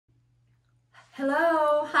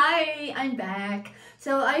Hello, hi, I'm back.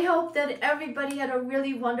 So I hope that everybody had a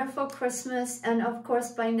really wonderful Christmas and of course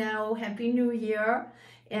by now, Happy New Year.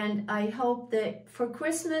 And I hope that for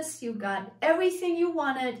Christmas you got everything you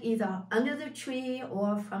wanted either under the tree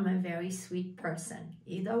or from a very sweet person.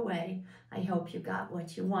 Either way, I hope you got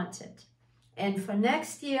what you wanted. And for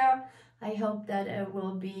next year, I hope that it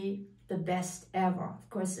will be the best ever. Of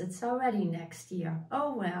course, it's already next year.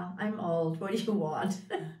 Oh, well, I'm old. What do you want?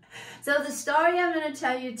 So the story I'm going to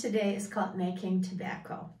tell you today is called Making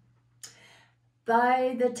Tobacco.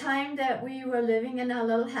 By the time that we were living in our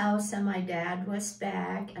little house and my dad was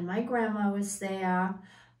back and my grandma was there,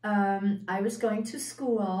 I was going to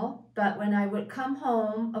school, but when I would come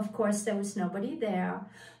home, of course, there was nobody there.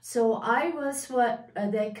 So I was what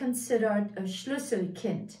they considered a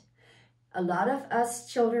Schlüsselkind. A lot of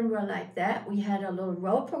us children were like that. We had a little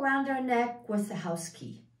rope around our neck with the house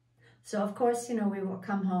key. So of course, you know, we would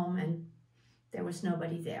come home and there was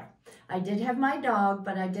nobody there. I did have my dog,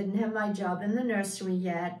 but I didn't have my job in the nursery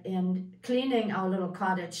yet. And cleaning our little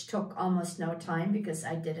cottage took almost no time because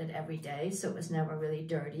I did it every day, so it was never really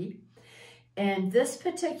dirty. And this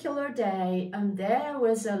particular day, there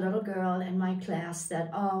was a little girl in my class that,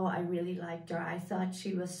 oh, I really liked her. I thought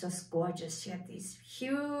she was just gorgeous. She had these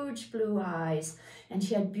huge blue eyes, and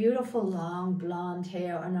she had beautiful long blonde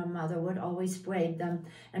hair, and her mother would always braid them.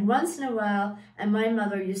 And once in a while, and my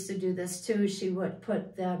mother used to do this too, she would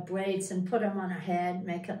put the braids and put them on her head,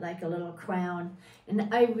 make it like a little crown.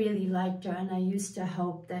 And I really liked her, and I used to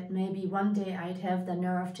hope that maybe one day I'd have the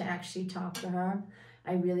nerve to actually talk to her.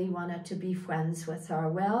 I really wanted to be friends with her.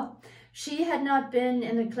 Well, she had not been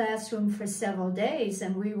in the classroom for several days,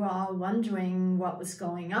 and we were all wondering what was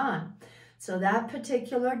going on. So that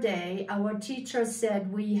particular day, our teacher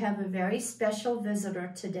said, we have a very special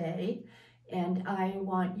visitor today, and I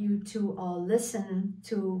want you to all listen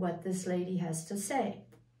to what this lady has to say.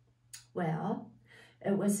 Well,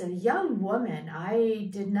 it was a young woman. I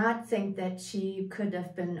did not think that she could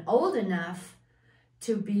have been old enough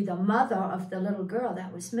to be the mother of the little girl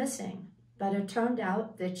that was missing. But it turned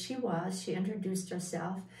out that she was. She introduced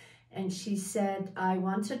herself and she said, I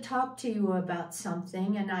want to talk to you about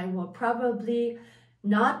something, and I will probably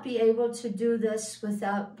not be able to do this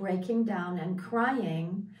without breaking down and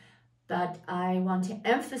crying, but I want to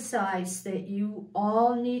emphasize that you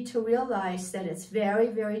all need to realize that it's very,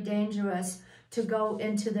 very dangerous to go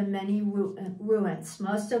into the many ruins.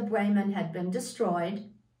 Most of Bremen had been destroyed,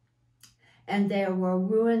 and there were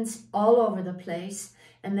ruins all over the place,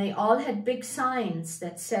 and they all had big signs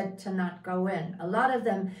that said to not go in. A lot of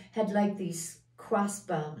them had like these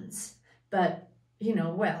crossbones, but, you know,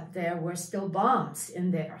 well, there were still bombs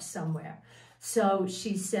in there somewhere. So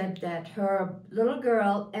she said that her little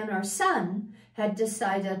girl and her son had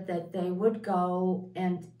decided that they would go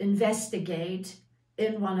and investigate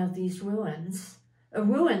in one of these ruins, a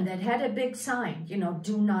ruin that had a big sign, you know,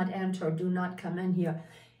 do not enter, do not come in here.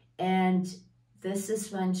 And this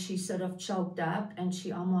is when she sort of choked up and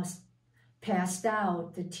she almost passed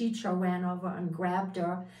out. The teacher ran over and grabbed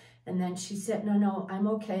her. And then she said, no, I'm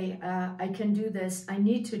okay. I can do this. I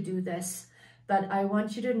need to do this. But I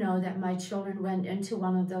want you to know that my children went into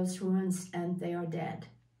one of those ruins and they are dead.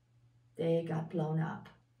 They got blown up.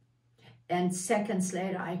 And seconds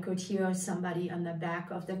later, I could hear somebody on the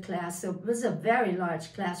back of the class. So it was a very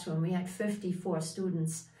large classroom. We had 54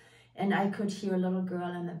 students. And I could hear a little girl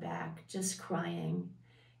in the back just crying.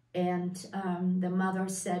 And the mother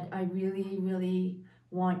said, I really, really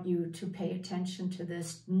want you to pay attention to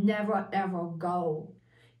this. Never, ever go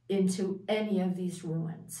into any of these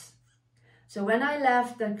ruins. So when I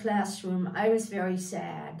left the classroom, I was very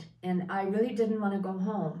sad, and I really didn't want to go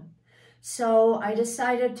home. So I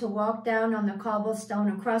decided to walk down on the cobblestone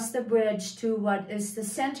across the bridge to what is the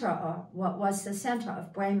center, or what was the center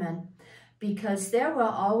of Bremen, because there were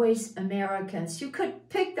always Americans. You could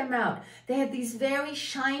pick them out. They had these very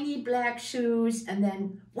shiny black shoes and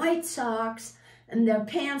then white socks, and their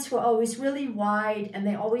pants were always really wide, and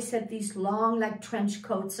they always had these long like trench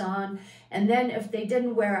coats on. And then if they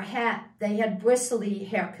didn't wear a hat, they had bristly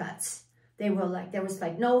haircuts. They were like, there was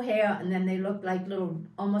like no hair, and then they looked like little,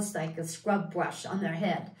 almost like a scrub brush on their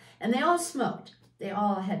head. And they all smoked. They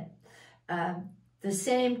all had the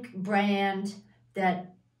same brand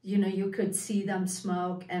that, you know, you could see them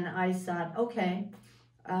smoke. And I thought, okay,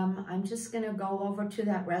 I'm just going to go over to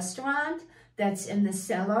that restaurant that's in the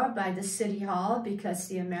cellar by the city hall, because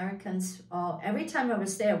the Americans, every time I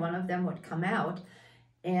was there, one of them would come out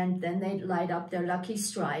and then they'd light up their Lucky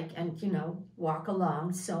Strike and, you know, walk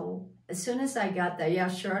along. So as soon as I got there, yeah,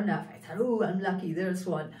 sure enough, I thought, oh, I'm lucky, there's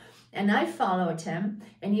one. And I followed him,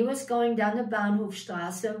 and he was going down the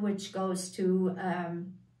Bahnhofstrasse, which goes to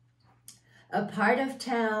a part of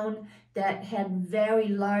town that had very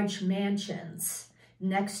large mansions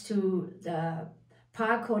next to the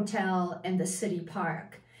Park Hotel and the city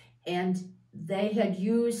park. And they had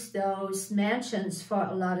used those mansions for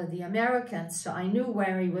a lot of the Americans. So I knew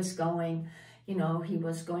where he was going. You know, he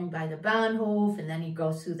was going by the Bahnhof, and then he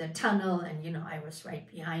goes through the tunnel, and, you know, I was right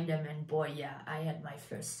behind him, and boy, yeah, I had my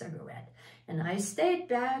first cigarette. And I stayed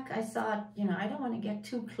back. I thought, you know, I don't want to get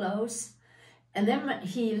too close. And then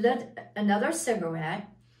he lit another cigarette,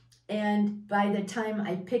 and by the time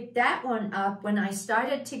I picked that one up, when I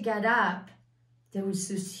started to get up, there was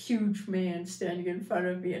this huge man standing in front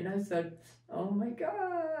of me, and I thought, oh my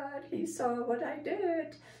God, he saw what I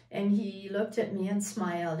did. And he looked at me and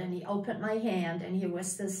smiled, and he opened my hand, and here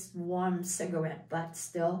was this warm cigarette butt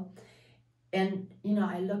still. And, you know,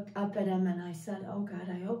 I looked up at him, and I said, oh God,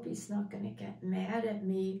 I hope he's not going to get mad at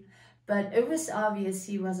me. But it was obvious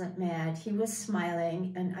he wasn't mad. He was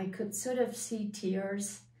smiling, and I could sort of see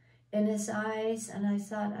tears in his eyes. And I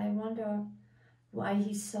thought, I wonder why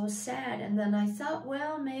he's so sad. And then I thought,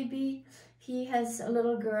 well, maybe he has a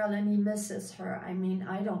little girl and he misses her. I mean,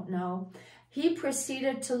 I don't know. He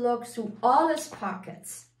proceeded to look through all his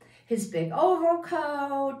pockets. His big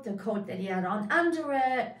overcoat, the coat that he had on under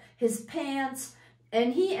it, his pants.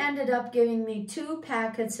 And he ended up giving me 2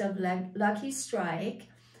 packets of Lucky Strike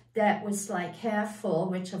that was like half full,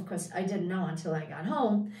 which of course I didn't know until I got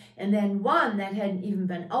home. And then one that hadn't even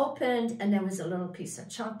been opened, and there was a little piece of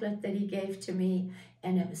chocolate that he gave to me,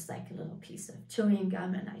 and it was like a little piece of chewing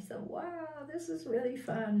gum. And I thought, wow, this is really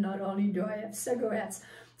fun. Not only do I have cigarettes,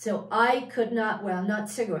 so I could not, well, not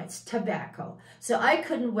cigarettes, tobacco. So I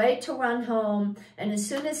couldn't wait to run home. And as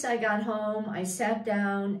soon as I got home, I sat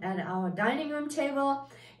down at our dining room table,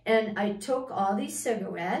 and I took all these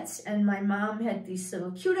cigarettes, and my mom had these little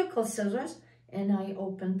cuticle scissors, and I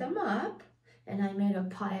opened them up, and I made a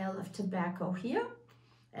pile of tobacco here,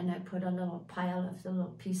 and I put a little pile of the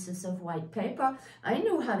little pieces of white paper. I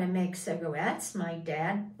knew how to make cigarettes. My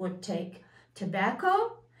dad would take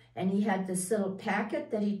tobacco, and he had this little packet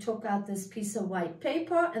that he took out this piece of white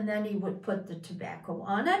paper, and then he would put the tobacco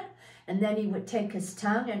on it, and then he would take his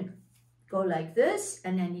tongue and go like this,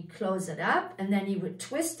 and then he'd close it up, and then he would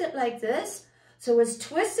twist it like this. So it was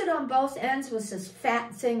twisted on both ends with this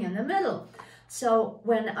fat thing in the middle. So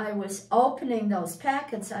when I was opening those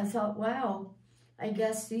packets, I thought, wow, I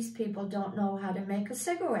guess these people don't know how to make a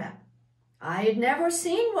cigarette. I had never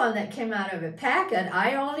seen one that came out of a packet.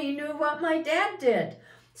 I only knew what my dad did.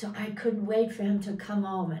 So I couldn't wait for him to come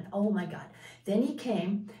home, and oh my God. Then he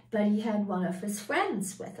came, but he had one of his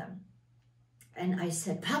friends with him. And I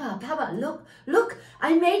said, Papa, look,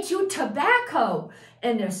 I made you tobacco.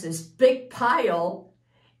 And there's this big pile.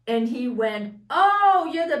 And he went, oh,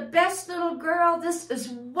 you're the best little girl. This is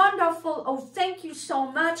wonderful. Oh, thank you so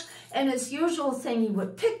much. And his usual thing, he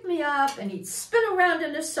would pick me up, and he'd spin around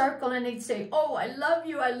in a circle, and he'd say, oh, I love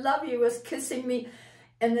you. He was kissing me.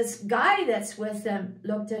 And this guy that's with him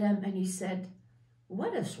looked at him, and he said,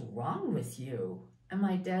 what is wrong with you? And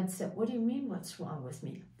my dad said, what do you mean, what's wrong with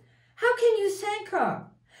me? How can you thank her?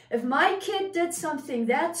 If my kid did something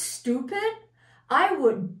that stupid, I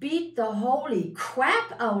would beat the holy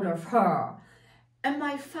crap out of her. And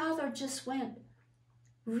my father just went,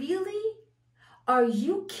 really? Are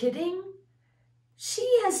you kidding? She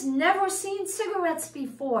has never seen cigarettes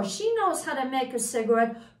before. She knows how to make a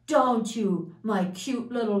cigarette. Don't you, my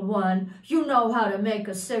cute little one? You know how to make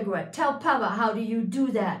a cigarette. Tell Papa, how do you do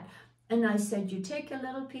that? And I said, you take a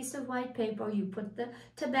little piece of white paper, you put the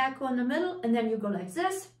tobacco in the middle, and then you go like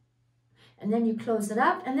this, and then you close it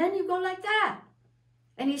up, and then you go like that.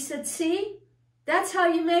 And he said, see, that's how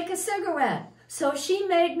you make a cigarette. So she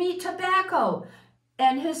made me tobacco.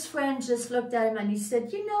 And his friend just looked at him, and he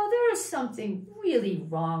said, you know, there is something really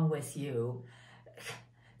wrong with you.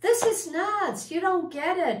 This is nuts. You don't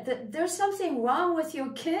get it. There's something wrong with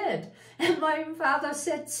your kid. And my father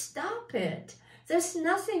said, stop it. There's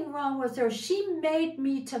nothing wrong with her. She made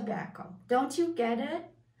me tobacco. Don't you get it?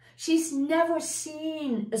 She's never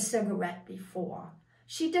seen a cigarette before.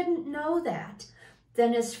 She didn't know that.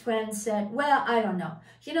 Then his friend said, well, I don't know.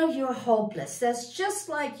 You know, you're hopeless. That's just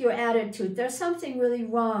like your attitude. There's something really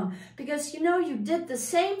wrong. Because, you know, you did the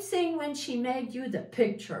same thing when she made you the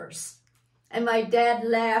pictures. And my dad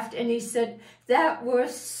laughed, and he said, that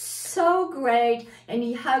was so great. And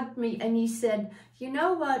he hugged me, and he said, you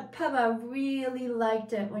know what, Papa really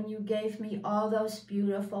liked it when you gave me all those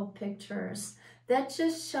beautiful pictures. That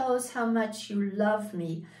just shows how much you love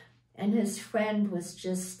me. And his friend was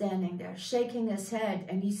just standing there shaking his head,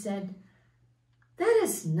 and he said, That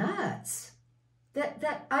is nuts.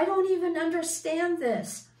 That I don't even understand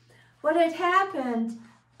this. What had happened,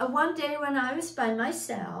 one day when I was by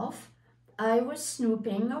myself, I was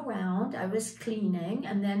snooping around, I was cleaning,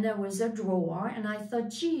 and then there was a drawer, and I thought,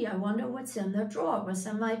 gee, I wonder what's in the drawer. It was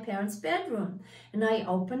in my parents' bedroom. And I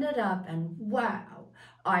opened it up, and wow,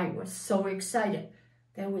 I was so excited.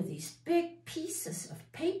 There were these big pieces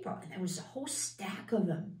of paper, and there was a whole stack of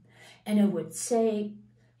them. And it would say,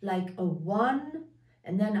 like, a 1,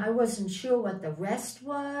 and then I wasn't sure what the rest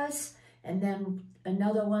was, and then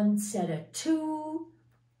another one said a 2,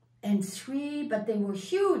 and 3, but they were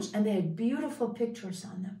huge, and they had beautiful pictures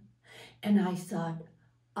on them. And I thought,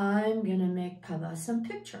 I'm gonna make Papa some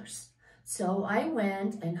pictures. So I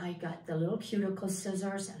went and I got the little cuticle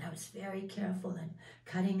scissors, and I was very careful in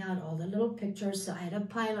cutting out all the little pictures. So I had a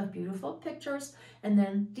pile of beautiful pictures, and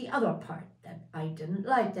then the other part that I didn't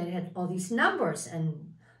like, that had all these numbers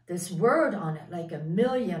and this word on it, like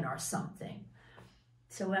 1,000,000 or something.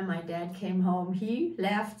 So when my dad came home, he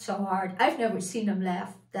laughed so hard. I've never seen him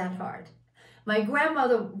laugh that hard. My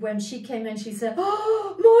grandmother, when she came in, she said,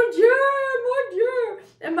 oh, mon Dieu, mon Dieu.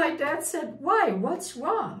 And my dad said, why, what's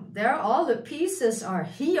wrong? There, all the pieces are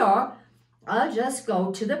here. I'll just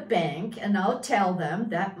go to the bank and I'll tell them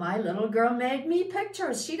that my little girl made me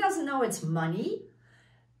pictures. She doesn't know it's money.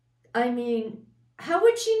 I mean, how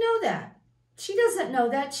would she know that? She doesn't know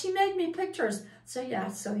that. She made me pictures. So yeah,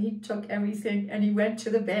 so he took everything and he went to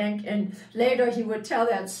the bank, and later he would tell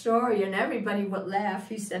that story and everybody would laugh.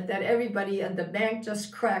 He said that everybody at the bank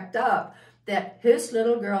just cracked up that his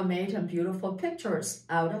little girl made him beautiful pictures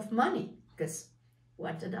out of money, because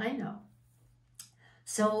what did I know?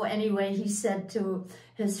 So anyway, he said to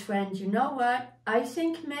his friend, you know what? I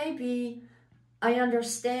think maybe I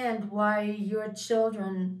understand why your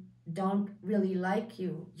children don't really like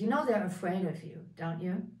you. You know they're afraid of you, don't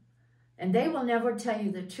you? And they will never tell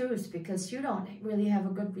you the truth because you don't really have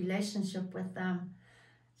a good relationship with them.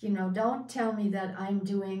 You know, don't tell me that I'm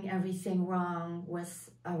doing everything wrong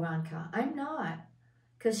with Aranka. I'm not.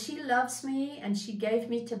 Because she loves me and she gave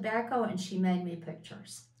me tobacco and she made me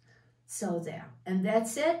pictures. So there. And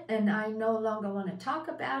that's it. And I no longer want to talk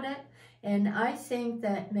about it. And I think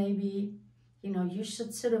that maybe, you know, you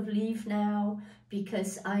should sort of leave now,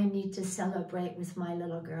 because I need to celebrate with my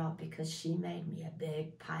little girl because she made me a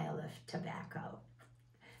big pile of tobacco.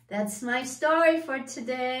 That's my story for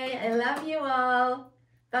today. I love you all.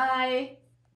 Bye.